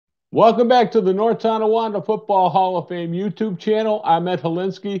Welcome back to the North Tonawanda Football Hall of Fame YouTube channel. I'm at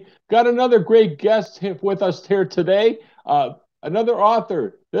Helinski. Got another great guest with us here today. Another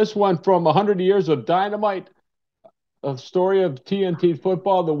author. This one from 100 Years of Dynamite, a story of TNT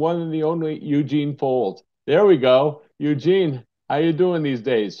football, the one and the only Eugene Foels. There we go. Eugene, how you doing these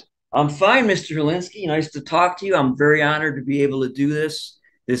days? I'm fine, Mr. Helinski. Nice to talk to you. I'm very honored to be able to do this.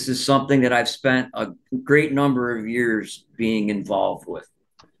 This is something that I've spent a great number of years being involved with.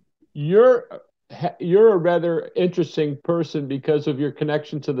 You're you're a rather interesting person because of your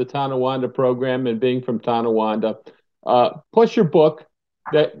connection to the Tonawanda program and being from Tonawanda. Plus your book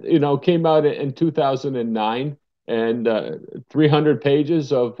that came out in 2009 and 300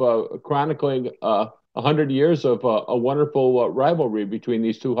 pages of chronicling 100 years of a wonderful rivalry between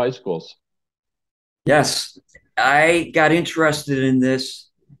these two high schools. Yes, I got interested in this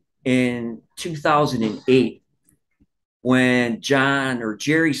in 2008 when John or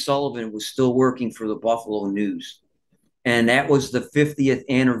Jerry Sullivan was still working for the Buffalo News. And that was the 50th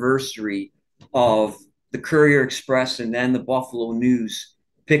anniversary of the Courier Express and then the Buffalo News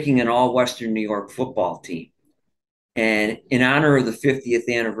picking an all Western New York football team. And in honor of the 50th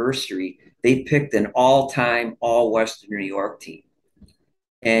anniversary, they picked an all time all Western New York team.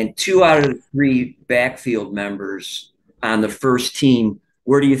 And two out of the three backfield members on the first team,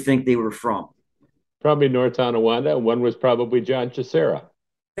 where do you think they were from? Probably North Tonawanda. One was probably John Chisera.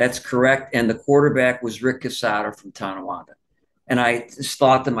 That's correct. And the quarterback was Rick Casada from Tonawanda. And I just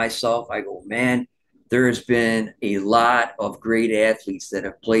thought to myself, I go, man, there has been a lot of great athletes that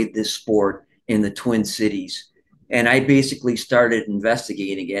have played this sport in the Twin Cities. And I basically started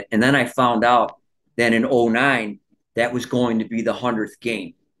investigating it. And then I found out that in '09, that was going to be the 100th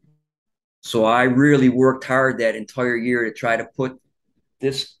game. So I really worked hard that entire year to try to put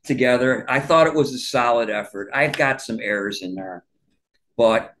this together. I thought it was a solid effort. I've got some errors in there,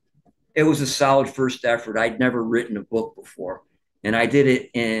 but it was a solid first effort. I'd never written a book before, and I did it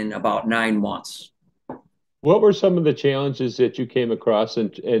in about 9 months. What were some of the challenges that you came across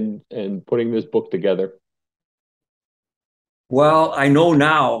in putting this book together? Well, I know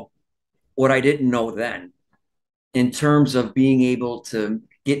now what I didn't know then in terms of being able to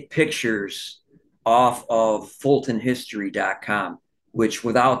get pictures off of FultonHistory.com, which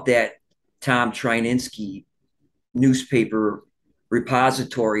without that Tom Trininski newspaper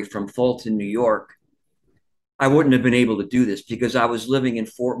repository from Fulton, New York, I wouldn't have been able to do this because I was living in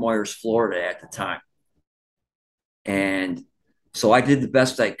Fort Myers, Florida at the time. And so I did the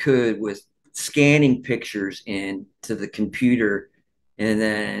best I could with scanning pictures into the computer and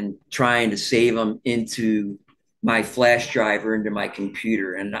then trying to save them into my flash drive or into my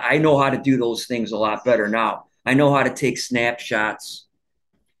computer. And I know how to do those things a lot better now. I know how to take snapshots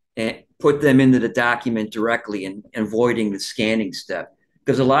and put them into the document directly and avoiding the scanning step.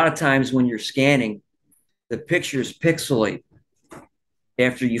 Because a lot of times when you're scanning, the pictures pixelate.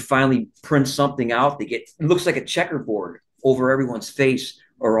 After you finally print something out, it looks like a checkerboard over everyone's face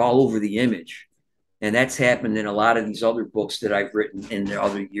or all over the image. And that's happened in a lot of these other books that I've written in the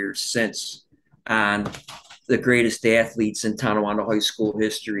other years since on the greatest athletes in Tonawanda High School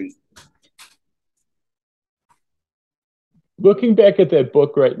history. Looking back at that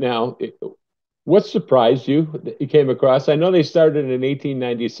book right now, what surprised you that you came across? I know they started in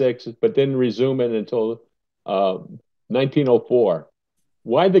 1896, but didn't resume it until 1904.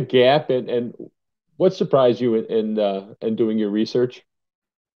 Why the gap, and what surprised you in doing your research?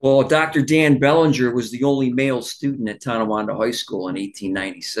 Well, Dr. Dan Bellinger was the only male student at Tonawanda High School in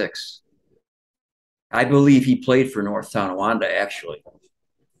 1896. I believe he played for North Tonawanda, actually.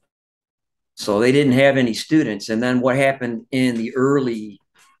 So they didn't have any students. And then what happened in the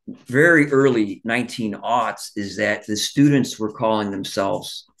very early 1900s is that the students were calling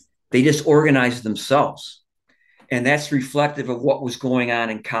themselves, they just organized themselves. And that's reflective of what was going on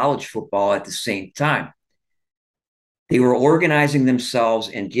in college football at the same time. They were organizing themselves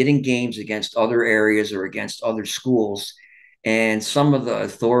and getting games against other areas or against other schools. And some of the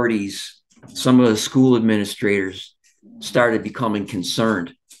authorities, some of the school administrators started becoming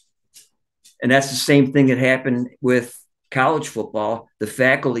concerned. And that's the same thing that happened with college football. The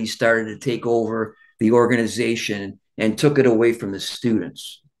faculty started to take over the organization and took it away from the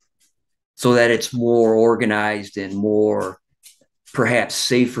students so that it's more organized and more perhaps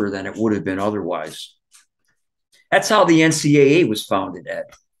safer than it would have been otherwise. That's how the NCAA was founded, Ed,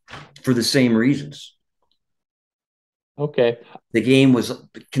 for the same reasons. Okay. The game was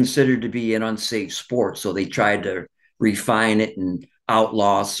considered to be an unsafe sport, so they tried to refine it and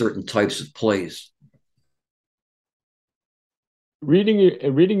outlaw certain types of plays. Reading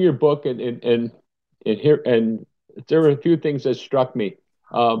your book and here, and there were a few things that struck me.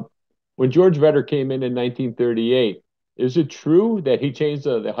 when George Vedder came in 1938, is it true that he changed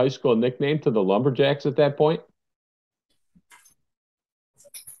the high school nickname to the Lumberjacks at that point?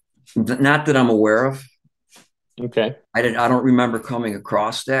 Not that I'm aware of. Okay. I don't remember coming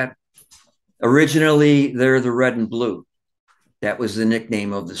across that. Originally, they're the Red and Blue. That was the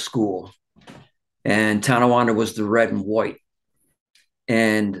nickname of the school. And Tonawanda was the Red and White.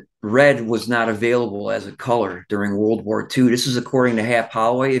 And red was not available as a color during World War II. This is according to Hap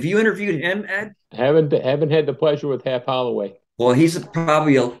Holloway. Have you interviewed him, Ed? Haven't had the pleasure with Hap Holloway. Well, he's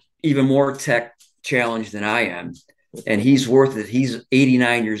probably even more tech challenged than I am. And he's worth it. He's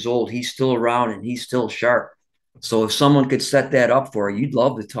 89 years old. He's still around and he's still sharp. So if someone could set that up for you, you'd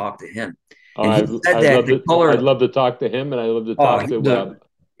love to talk to him. And I'd love to talk to him, and I'd love to talk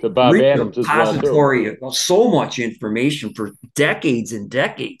to Bob Adams as well too. So much information for decades and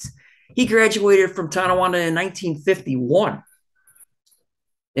decades. He graduated from Tonawanda in 1951,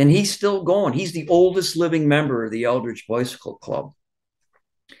 and he's still going. He's the oldest living member of the Eldridge Bicycle Club.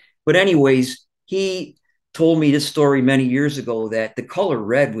 But anyways, he told me this story many years ago that the color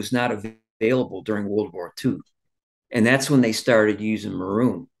red was not available during World War II, and that's when they started using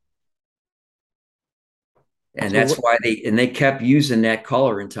maroon. And that's why they kept using that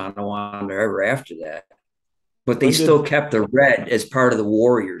color in Tonawanda ever after that. But they still kept the red as part of the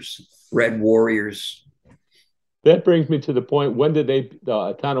Warriors, Red Warriors. That brings me to the point, when did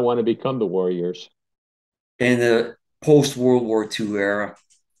Tonawanda become the Warriors? In the post-World War II era.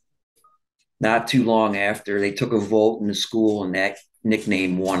 Not too long after, they took a vote in the school and that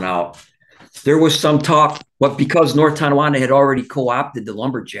nickname won out. There was some talk, but because North Tonawanda had already co-opted the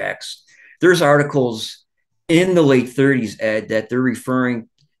Lumberjacks, there's articles in the late 30s, Ed, that they're referring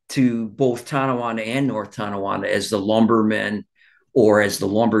to both Tonawanda and North Tonawanda as the Lumbermen or as the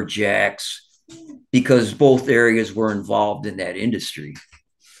Lumberjacks, because both areas were involved in that industry.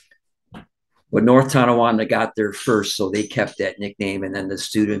 But North Tonawanda got there first, so they kept that nickname, and then the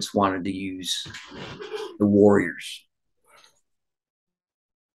students wanted to use the Warriors.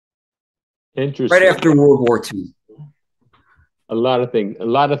 Interesting. Right after World War II. A lot of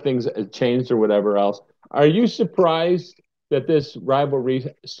things changed or whatever else. Are you surprised that this rivalry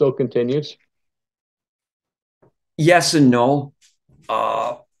still continues? Yes and no.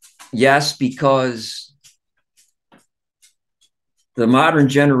 Yes, because the modern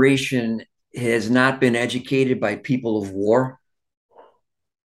generation has not been educated by people of war,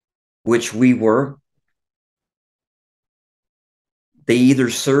 which we were. They either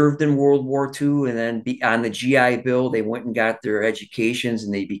served in World War II and then on the GI Bill, they went and got their educations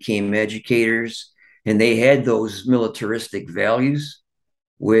and they became educators. And they had those militaristic values,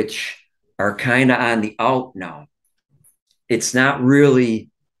 which are kind of on the out now. It's not really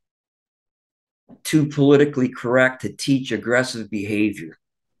too politically correct to teach aggressive behavior.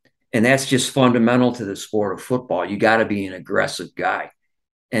 And that's just fundamental to the sport of football. You got to be an aggressive guy.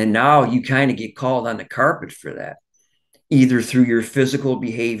 And now you kind of get called on the carpet for that, either through your physical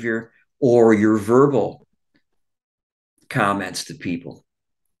behavior or your verbal comments to people.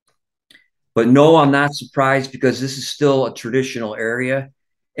 But no, I'm not surprised, because this is still a traditional area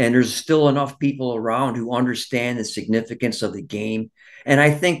and there's still enough people around who understand the significance of the game. And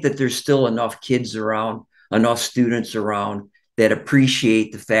I think that there's still enough kids around, enough students around that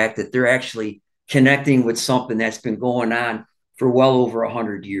appreciate the fact that they're actually connecting with something that's been going on for well over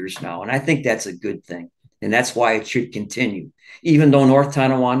 100 years now. And I think that's a good thing. And that's why it should continue, even though North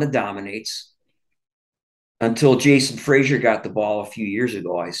Tonawanda dominates, until Jason Frazier got the ball a few years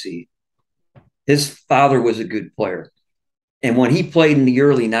ago, I see. His father was a good player. And when he played in the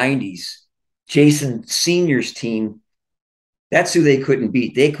early 90s, Jason Sr.'s team, that's who they couldn't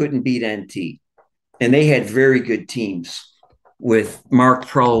beat. They couldn't beat NT. And they had very good teams with Mark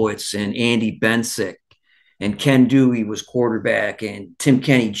Prolowitz and Andy Bensick, and Ken Dewey was quarterback, and Tim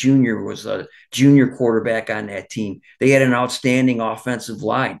Kenny Jr. was a junior quarterback on that team. They had an outstanding offensive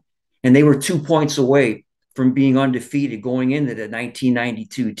line, and they were 2 points away from being undefeated going into the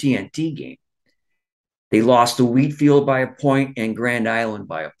 1992 TNT game. They lost to Wheatfield by a point and Grand Island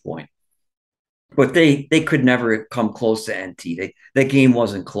by a point. But they could never come close to NT. That game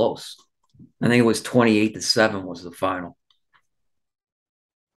wasn't close. I think it was 28-7 was the final.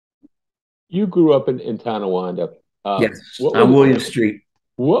 You grew up in Tonawanda. Yes, on William Street.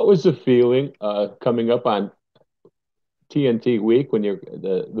 What was the feeling coming up on TNT week when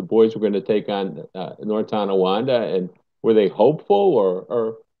the boys were going to take on North Tonawanda, and were they hopeful,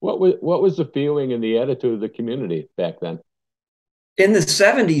 or what was the feeling and the attitude of the community back then? In the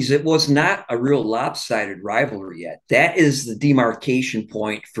 70s, it was not a real lopsided rivalry yet. That is the demarcation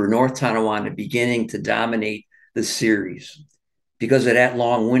point for North Tonawanda beginning to dominate the series, because of that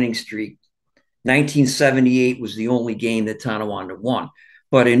long winning streak. 1978 was the only game that Tonawanda won.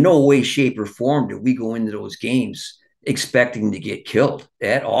 But in no way, shape, or form did we go into those games expecting to get killed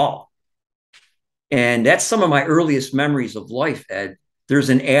at all. And that's some of my earliest memories of life, Ed. There's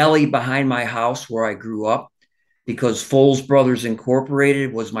an alley behind my house where I grew up because Foels Brothers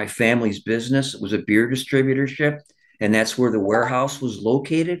Incorporated was my family's business. It was a beer distributorship, and that's where the warehouse was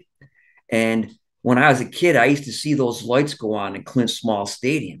located. And when I was a kid, I used to see those lights go on in Clint Small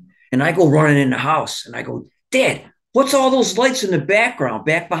Stadium. And I go running in the house and I go, Dad, what's all those lights in the background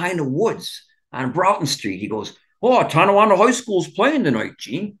back behind the woods on Broughton Street? He goes, oh, Tonawanda High School's playing tonight,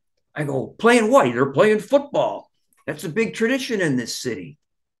 Gene. I go, playing what? They're playing football. That's a big tradition in this city.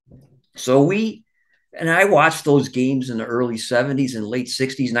 So I watched those games in the early 70s and late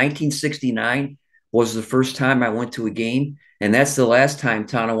 60s. 1969 was the first time I went to a game. And that's the last time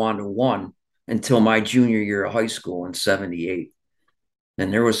Tonawanda won until my junior year of high school in 78.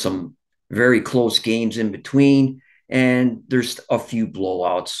 And there was some very close games in between. And there's a few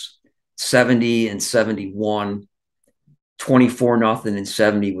blowouts, 70 and 71, 24-0 in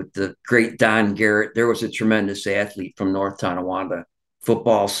 70 with the great Don Garrett. There was a tremendous athlete from North Tonawanda,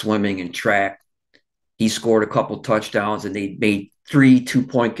 football, swimming, and track. He scored a couple touchdowns and they made 3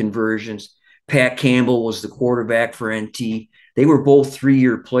 2-point conversions. Pat Campbell was the quarterback for NT. They were both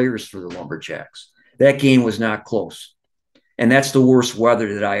 3-year players for the Lumberjacks. That game was not close. And that's the worst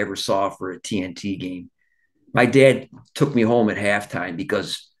weather that I ever saw for a TNT game. My dad took me home at halftime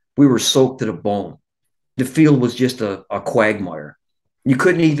because we were soaked to the bone. The field was just a quagmire. You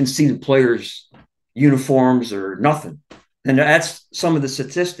couldn't even see the players' uniforms or nothing. And that's some of the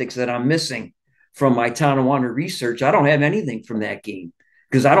statistics that I'm missing from my Tonawanda research. I don't have anything from that game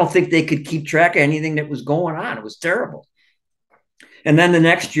because I don't think they could keep track of anything that was going on. It was terrible. And then the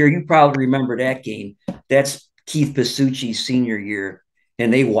next year, you probably remember that game. That's Keith Pasucci's senior year,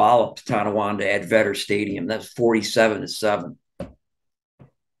 and they walloped Tonawanda at Vetter Stadium. That was 47-7.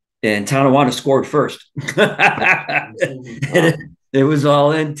 And Tonawanda scored first. It was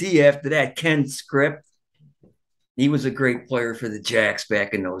all NT after that. Ken Script. He was a great player for the Jacks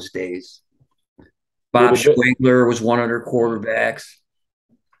back in those days. Bob Schwegler was one of their quarterbacks.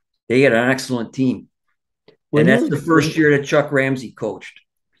 They had an excellent team. And that's the first year that Chuck Ramsey coached.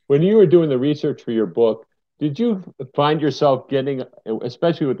 When you were doing the research for your book, did you find yourself getting,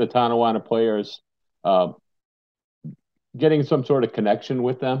 especially with the Tonawanda players, getting some sort of connection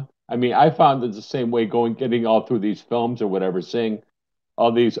with them? I mean, I found it the same way getting all through these films or whatever, seeing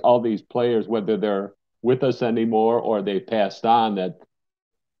all these players, whether they're with us anymore or they passed on, that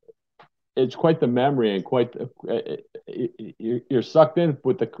it's quite the memory and you're sucked in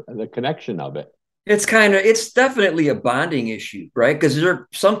with the connection of it. It's definitely a bonding issue, right? Because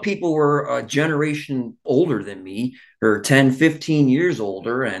some people were a generation older than me or 10, 15 years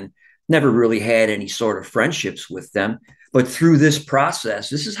older and never really had any sort of friendships with them. But through this process,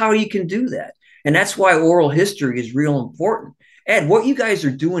 this is how you can do that. And that's why oral history is real important. Ed, what you guys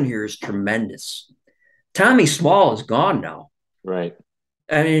are doing here is tremendous. Tommy Small is gone now. Right.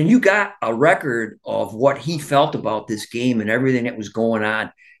 I mean, you got a record of what he felt about this game and everything that was going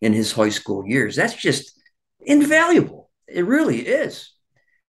on in his high school years. That's just invaluable. It really is.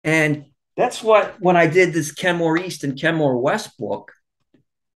 And that's when I did this Kenmore East and Kenmore West book,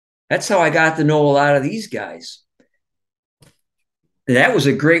 that's how I got to know a lot of these guys. And that was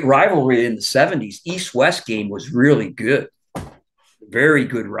a great rivalry in the 70s. East-West game was really good. Very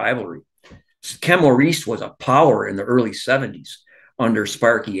good rivalry. Kenmore East was a power in the early 70s under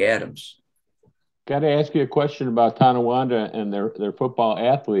Sparky Adams. Got to ask you a question about Tonawanda and their football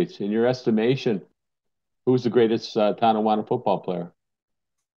athletes. In your estimation, who's the greatest Tonawanda football player?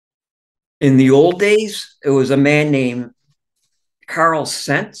 In the old days, it was a man named Carl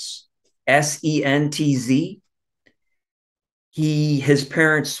Sentz, Sentz. His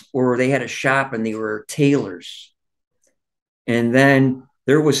parents they had a shop and they were tailors. And then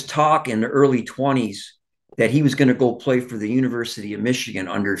there was talk in the early 20s that he was going to go play for the University of Michigan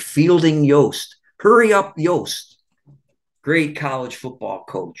under Fielding Yost. Hurry up, Yost. Great college football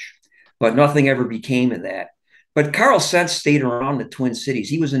coach. But nothing ever became of that. But Carl Sentz stayed around the Twin Cities.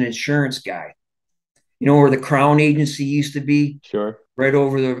 He was an insurance guy. You know where the Crown Agency used to be? Sure. Right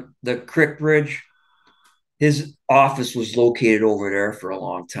over the Crick Bridge. His office was located over there for a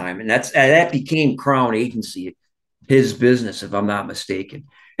long time. And that became Crown Agency, his business, if I'm not mistaken.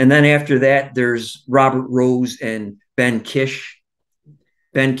 And then after that, there's Robert Rose and Ben Kish.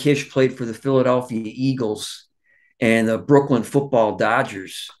 Ben Kish played for the Philadelphia Eagles and the Brooklyn Football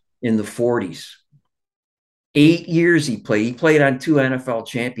Dodgers in the 40s. 8 years he played. He played on 2 NFL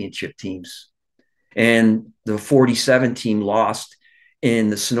championship teams. And the 47 team lost in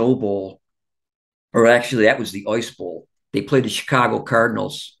the Snow Bowl, or actually that was the Ice Bowl. They played the Chicago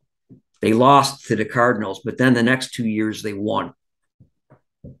Cardinals. They lost to the Cardinals, but then the next 2 years they won.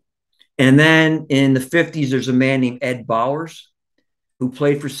 And then in the 50s, there's a man named Ed Bowers who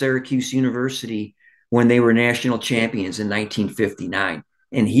played for Syracuse University when they were national champions in 1959.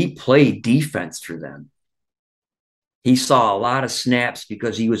 And he played defense for them. He saw a lot of snaps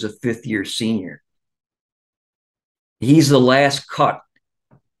because he was a fifth-year senior. He's the last cut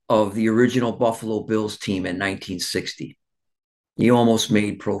of the original Buffalo Bills team in 1960. He almost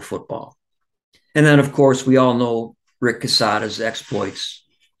made pro football. And then, of course, we all know Rick Quesada's exploits.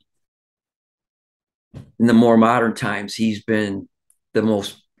 In the more modern times, he's been the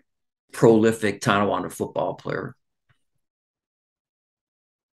most prolific Tonawanda football player.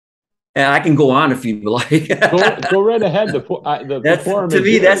 And I can go on if you like. Go right ahead. To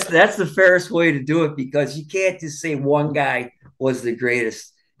me, that's the fairest way to do it, because you can't just say one guy was the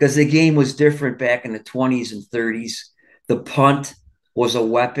greatest, because the game was different back in the 20s and 30s. The punt was a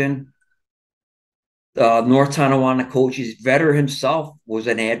weapon. North Tonawanda coaches, Vetter himself was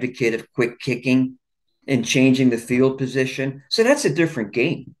an advocate of quick kicking and changing the field position. So that's a different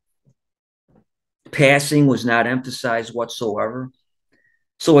game. Passing was not emphasized whatsoever.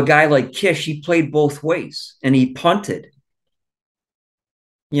 So a guy like Kish, he played both ways and he punted.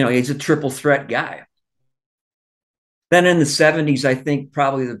 You know, he's a triple threat guy. Then in the 70s, I think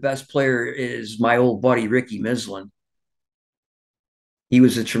probably the best player is my old buddy, Ricky Mislin. He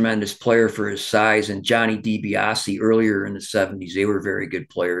was a tremendous player for his size, and Johnny DiBiase earlier in the 70s, they were very good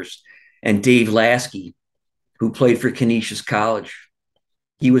players. And Dave Lasky, who played for Canisius College.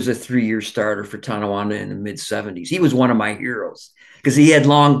 He was a 3-year starter for Tonawanda in the mid-70s. He was one of my heroes because he had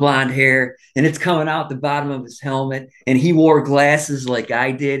long blonde hair and it's coming out the bottom of his helmet, and he wore glasses like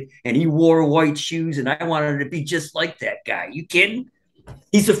I did, and he wore white shoes, and I wanted to be just like that guy. You kidding?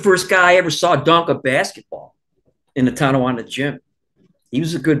 He's the first guy I ever saw dunk a basketball in the Tonawanda gym. He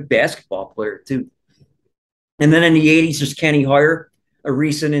was a good basketball player too. And then in the 80s, there's Kenny Hoyer, a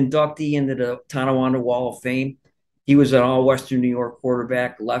recent inductee into the Tonawanda Wall of Fame. He was an all-Western New York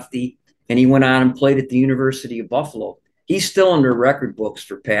quarterback, lefty, and he went on and played at the University of Buffalo. He's still in their record books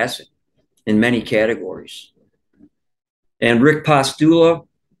for passing in many categories. And Rick Postula,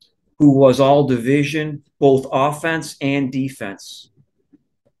 who was all division, both offense and defense.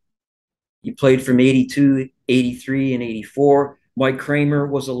 He played from 82, 83, and 84. Mike Kramer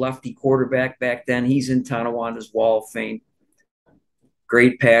was a lefty quarterback back then. He's in Tonawanda's Wall of Fame.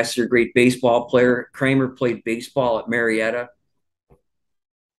 Great passer, great baseball player. Kramer played baseball at Marietta.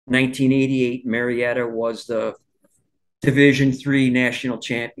 1988, Marietta was the Division III national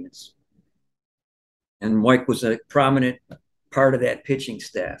champions. And Mike was a prominent part of that pitching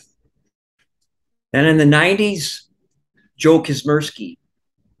staff. And in the 90s, Joe Kazmierski,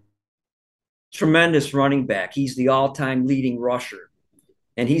 tremendous running back. He's the all-time leading rusher.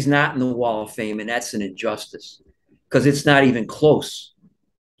 And he's not in the Wall of Fame, and that's an injustice because it's not even close.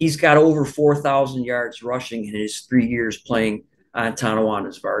 He's got over 4,000 yards rushing in his 3 years playing on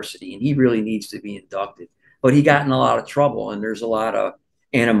Tonawanda's varsity, and he really needs to be inducted. But he got in a lot of trouble, and there's a lot of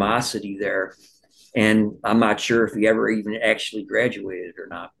animosity there. And I'm not sure if he ever even actually graduated or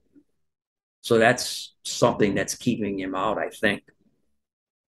not. So that's something that's keeping him out, I think.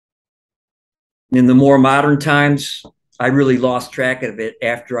 In the more modern times, I really lost track of it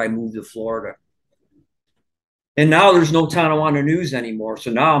after I moved to Florida. And now there's no Tonawanda news anymore.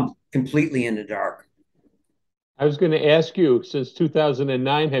 So now I'm completely in the dark. I was going to ask you, since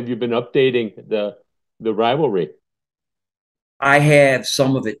 2009, have you been updating the rivalry? I have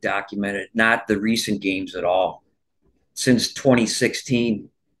some of it documented, not the recent games at all. Since 2016,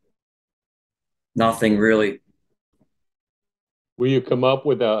 nothing really. Will you come up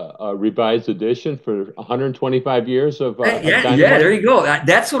with a revised edition for 125 years of yeah, there you go.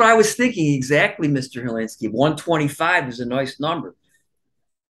 That's what I was thinking exactly, Mr. Helinski. 125 is a nice number.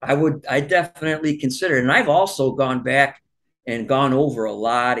 I definitely consider it. And I've also gone back and gone over a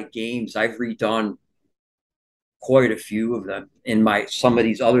lot of games. I've redone quite a few of them in some of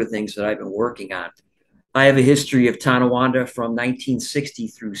these other things that I've been working on. I have a history of Tonawanda from 1960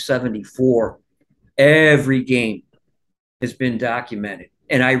 through 74. Every game has been documented.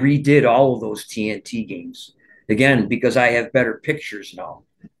 And I redid all of those TNT games. Again, because I have better pictures now.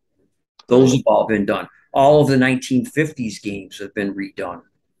 Those have all been done. All of the 1950s games have been redone.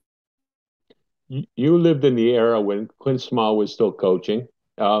 You lived in the era when Clint Small was still coaching.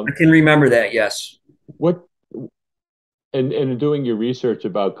 I can remember that, yes. And doing your research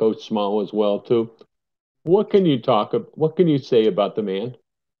about Coach Small as well, too, what can you say about the man?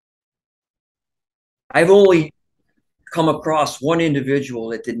 I've only come across one individual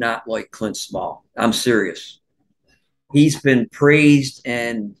that did not like Clint Small. I'm serious. He's been praised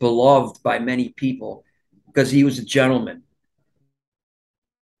and beloved by many people because he was a gentleman.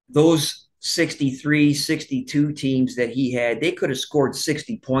 Those 63, 62 teams that he had, they could have scored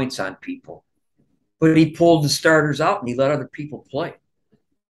 60 points on people. But he pulled the starters out and he let other people play.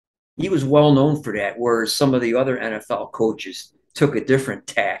 He was well known for that, whereas some of the other NFL coaches took a different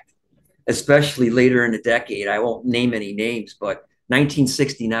tack, especially later in the decade. I won't name any names, but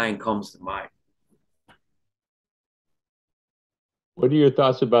 1969 comes to mind. What are your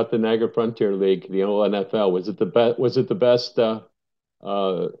thoughts about the Niagara Frontier League, the old NFL? Was it the best? Was it the best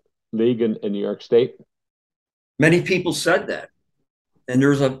league in New York State? Many people said that. And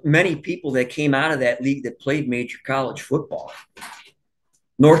there's many people that came out of that league that played major college football.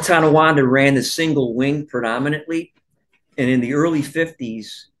 North Tonawanda ran the single wing predominantly. And in the early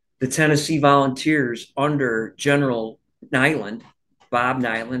 50s, the Tennessee Volunteers under General Nyland, Bob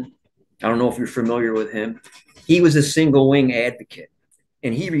Nyland, I don't know if you're familiar with him, he was a single wing advocate.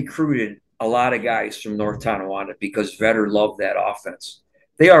 And he recruited a lot of guys from North Tonawanda because Vetter loved that offense.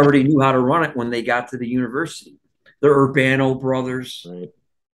 They already knew how to run it when they got to the university. The Urbano brothers,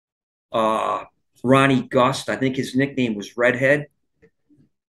 right. Ronnie Gust, I think his nickname was Redhead.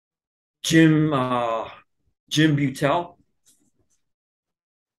 Jim Butel.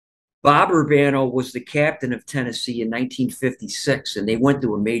 Bob Urbano was the captain of Tennessee in 1956, and they went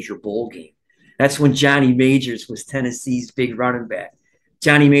to a major bowl game. That's when Johnny Majors was Tennessee's big running back.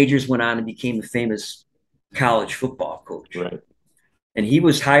 Johnny Majors went on and became a famous college football coach. Right. And he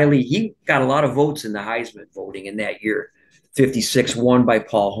got a lot of votes in the Heisman voting in that year. 56 won by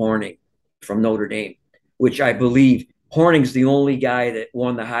Paul Hornung from Notre Dame, which I believe Horning's the only guy that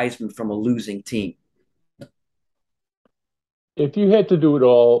won the Heisman from a losing team. If you had to do it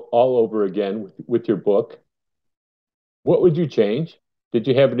all over again with your book, what would you change? Did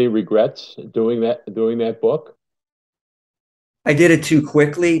you have any regrets doing that book? I did it too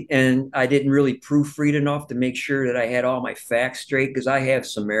quickly, and I didn't really proofread enough to make sure that I had all my facts straight because I have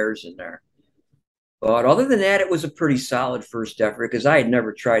some errors in there. But other than that, it was a pretty solid first effort because I had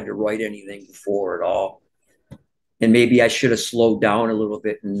never tried to write anything before at all. And maybe I should have slowed down a little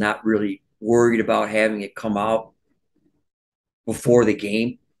bit and not really worried about having it come out before the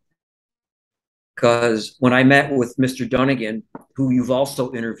game. Because when I met with Mr. Dunnigan, who you've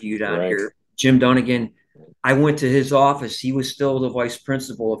also interviewed on here, Jim Dunnigan, I went to his office. He was still the vice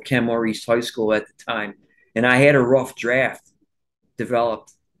principal of Kenmore East High School at the time. And I had a rough draft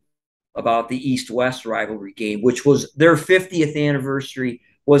developed about the East-West rivalry game, which was their 50th anniversary,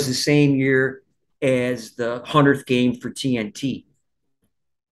 was the same year as the 100th game for TNT.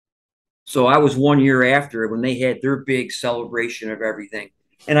 So I was 1 year after when they had their big celebration of everything.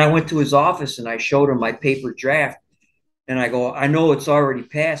 And I went to his office and I showed him my paper draft. And I go, I know it's already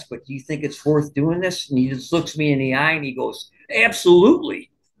passed, but do you think it's worth doing this? And he just looks me in the eye and he goes,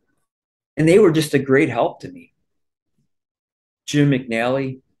 absolutely. And they were just a great help to me. Jim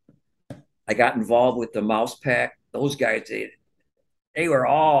McNally, I got involved with the Mouse Pack. Those guys, they were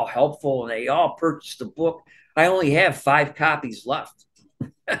all helpful and they all purchased the book. I only have 5 copies left.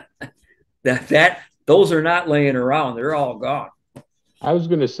 Those are not laying around. They're all gone. I was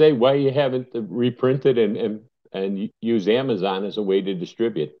going to say why you haven't reprinted and use Amazon as a way to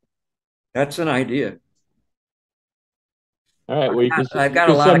distribute. That's an idea. All right. Well, you can send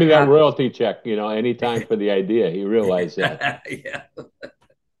me that royalty check, anytime for the idea. You realize that. Yeah.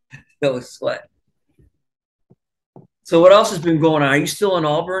 No sweat. So what else has been going on? Are you still in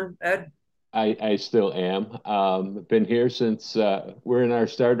Auburn, Ed? I still am. Been here since we're in our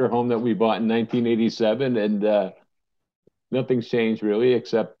starter home that we bought in 1987, and nothing's changed really,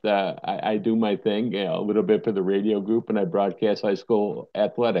 except I do my thing, a little bit for the radio group, and I broadcast high school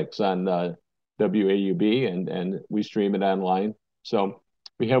athletics on WAUB, and we stream it online. So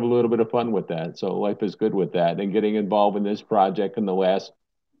we have a little bit of fun with that. So life is good with that, and getting involved in this project in the last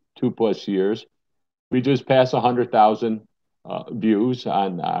 2+ years. We just passed 100,000 views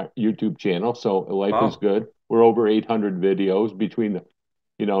on our YouTube channel, so life is good. We're over 800 videos between,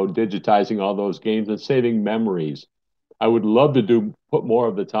 digitizing all those games and saving memories. I would love to put more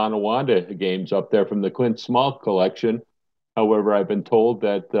of the Tonawanda games up there from the Clint Small collection. However, I've been told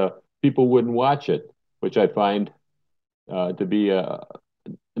that people wouldn't watch it, which I find to be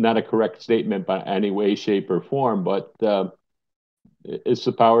not a correct statement by any way, shape, or form, but it's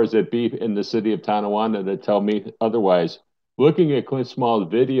the powers that be in the city of Tonawanda that tell me otherwise. Looking at Clint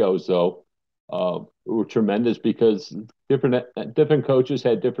Small's videos, though, were tremendous because different coaches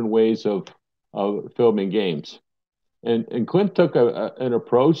had different ways of filming games. And Clint took an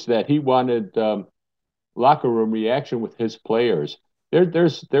approach that he wanted locker room reaction with his players.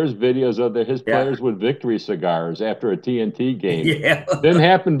 There's videos of his Yeah. players with victory cigars after a TNT game. Yeah. Didn't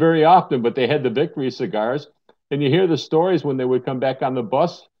happen very often, but they had the victory cigars. And you hear the stories when they would come back on the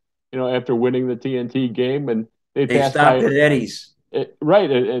bus, after winning the TNT game, and they'd They pass stopped by. at Eddie's Right,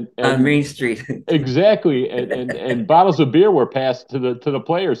 and on Main Street. exactly, and bottles of beer were passed to the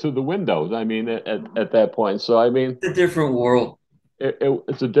players through the windows. I mean, at that point. So I mean, It's a different world.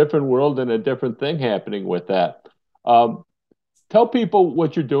 it's a different world and a different thing happening with that. Tell people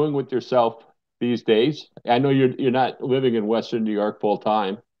what you're doing with yourself these days. I know you're not living in Western New York full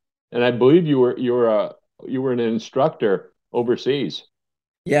time, and I believe you were an instructor overseas.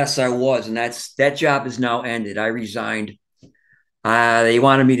 Yes, I was, and that job is now ended. I resigned. They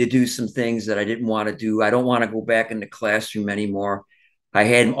wanted me to do some things that I didn't want to do. I don't want to go back in the classroom anymore. I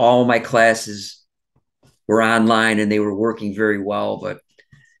had all my classes were online and they were working very well, but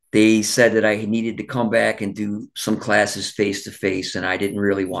they said that I needed to come back and do some classes face to face, and I didn't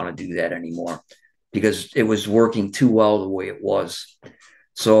really want to do that anymore because it was working too well the way it was.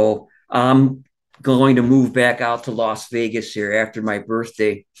 So I'm going to move back out to Las Vegas here after my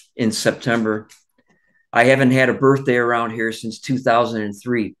birthday in September. I haven't had a birthday around here since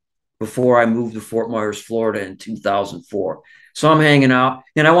 2003, before I moved to Fort Myers, Florida in 2004. So I'm hanging out,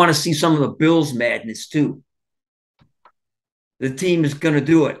 and I want to see some of the Bills madness too. The team is going to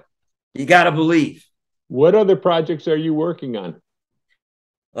do it. You got to believe. What other projects are you working on?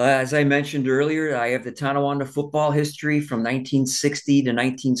 As I mentioned earlier, I have the Tonawanda football history from 1960 to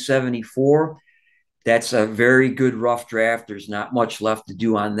 1974. That's a very good rough draft. There's not much left to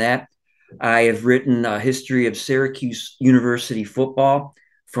do on that. I have written a history of Syracuse University football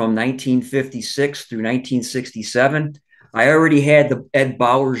from 1956 through 1967. I already had the Ed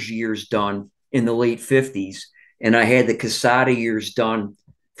Bowers years done in the late 50s, and I had the Casada years done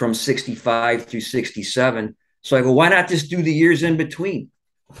from 65 through 67. So I go, why not just do the years in between?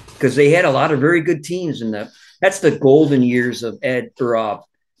 Because they had a lot of very good teams in that's the golden years of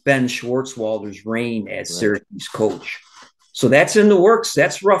Ben Schwartzwalder's reign as Syracuse coach. So that's in the works.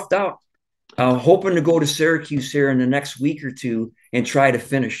 That's roughed out. I'm hoping to go to Syracuse here in the next week or two and try to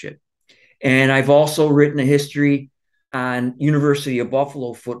finish it. And I've also written a history on University of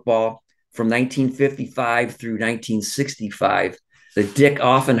Buffalo football from 1955 through 1965, the Dick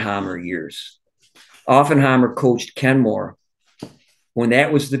Offenheimer years. Offenheimer coached Kenmore. When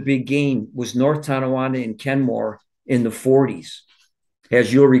that was the big game, was North Tonawanda and Kenmore in the 40s.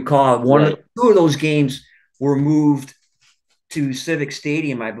 As you'll recall, two of those games were moved to Civic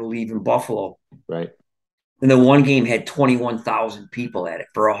Stadium, I believe, in Buffalo. Right. And the one game had 21,000 people at it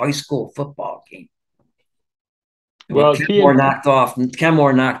for a high school football game. Well, Kenmore knocked off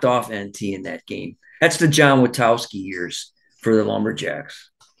NT in that game. That's the John Witowski years for the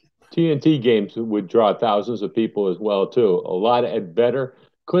Lumberjacks. TNT games would draw thousands of people as well, too. A lot at better.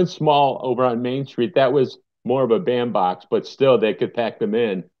 Clint Small over on Main Street, that was more of a bandbox, but still they could pack them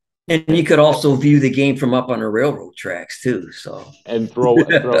in. And you could also view the game from up on the railroad tracks too. So and throw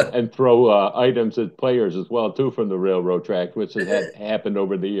items at players as well too from the railroad track, which has happened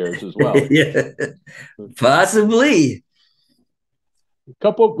over the years as well. Yeah, possibly.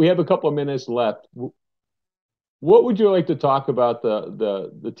 We have a couple of minutes left. What would you like to talk about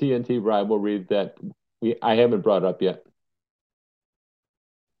the TNT rivalry that I haven't brought up yet?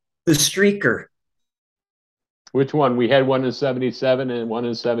 The streaker. Which one? We had one in 77 and one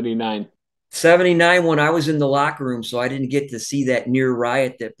in 79. 79 when I was in the locker room, so I didn't get to see that near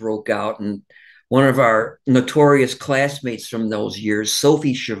riot that broke out. And one of our notorious classmates from those years,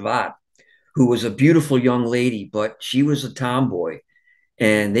 Sophie Shavat, who was a beautiful young lady, but she was a tomboy.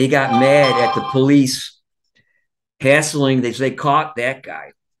 And they got mad at the police hassling. They caught that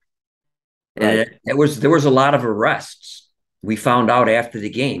guy. And there was a lot of arrests. We found out after the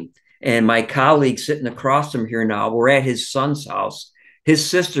game. And my colleague sitting across from here now, we're at his son's house. His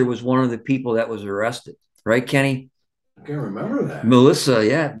sister was one of the people that was arrested. Right, Kenny? I can't remember that. Melissa,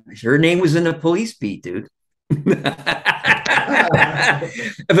 yeah. Her name was in the police beat, dude. But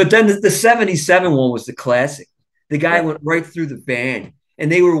then the 77 one was the classic. The guy went right through the band,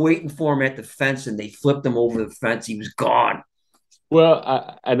 and they were waiting for him at the fence, and they flipped him over the fence. He was gone.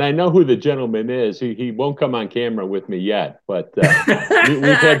 Well, and I know who the gentleman is. He won't come on camera with me yet, but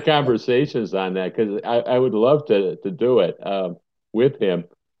we've had conversations on that because I would love to do it with him.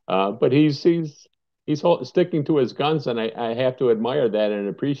 But he's sticking to his guns, and I have to admire that and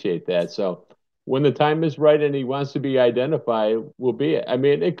appreciate that. So when the time is right and he wants to be identified, we'll be it. I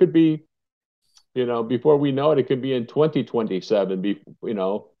mean, it could be, before we know it, it could be in 2027,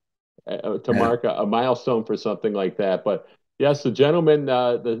 to mark a milestone for something like that. But Yes, the gentleman,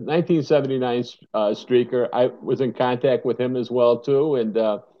 the 1979 streaker, I was in contact with him as well too, and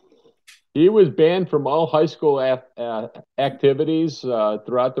he was banned from all high school activities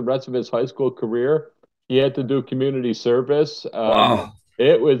throughout the rest of his high school career. He had to do community service. Wow.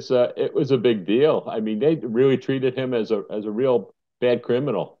 It was a big deal. I mean, they really treated him as a real bad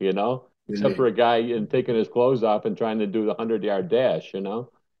criminal, you know, except for a guy taking his clothes off and trying to do the 100-yard dash, you know.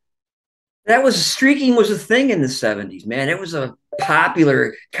 That was streaking was a thing in the 70s, man. It was a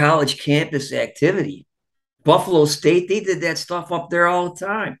popular college campus activity. Buffalo State, they did that stuff up there all the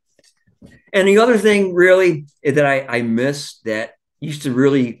time. And the other thing really that I miss that used to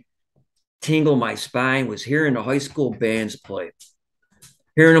really tingle my spine was hearing the high school bands play,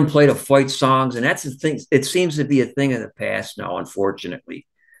 hearing them play the fight songs. And that's the thing. It seems to be a thing of the past now, unfortunately.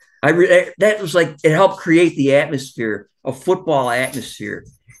 That was like, it helped create the atmosphere, a football atmosphere.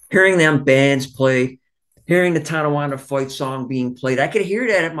 Hearing them bands play, hearing the Tonawanda fight song being played. I could hear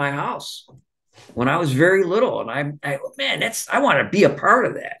that at my house when I was very little. And I want to be a part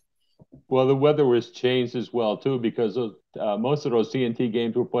of that. Well, the weather was changed as well too, because most of those CNT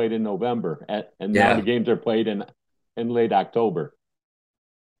games were played in November, and now the games are played in late October.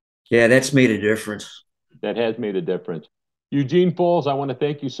 Yeah, that's made a difference. That has made a difference. Eugene Foels, I want to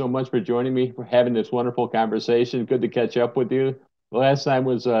thank you so much for joining me, for having this wonderful conversation. Good to catch up with you. The last time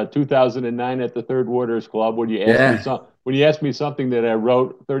was 2009 at the Third Warders Club when you asked me something that I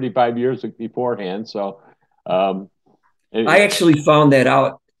wrote 35 years beforehand. So I actually found that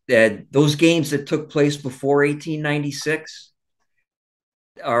out, that those games that took place before 1896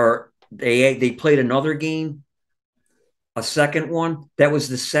 they played another game, a second one. That was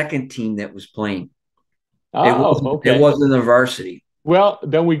the second team that was playing. Okay. It wasn't the varsity. Well,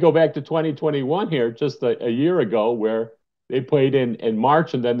 then we go back to 2021 here, just a year ago, where they played in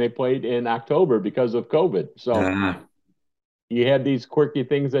March and then they played in October because of COVID. So you had these quirky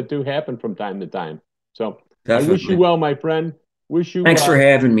things that do happen from time to time. So definitely. I wish you well, my friend. Wish you. Thanks for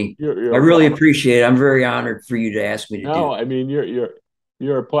having me. I really appreciate it. I'm very honored for you to ask me to do. No, I mean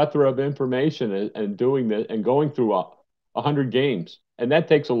you're a plethora of information and doing this and going through 100 games, and that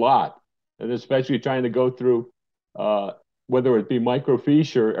takes a lot, and especially trying to go through whether it be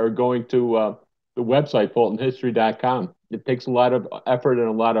microfiche or going to the website FultonHistory.com. It takes a lot of effort and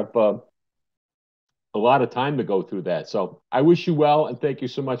a lot of time to go through that. So I wish you well, and thank you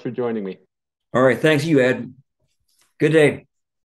so much for joining me. All right, thanks you, Ed. Good day.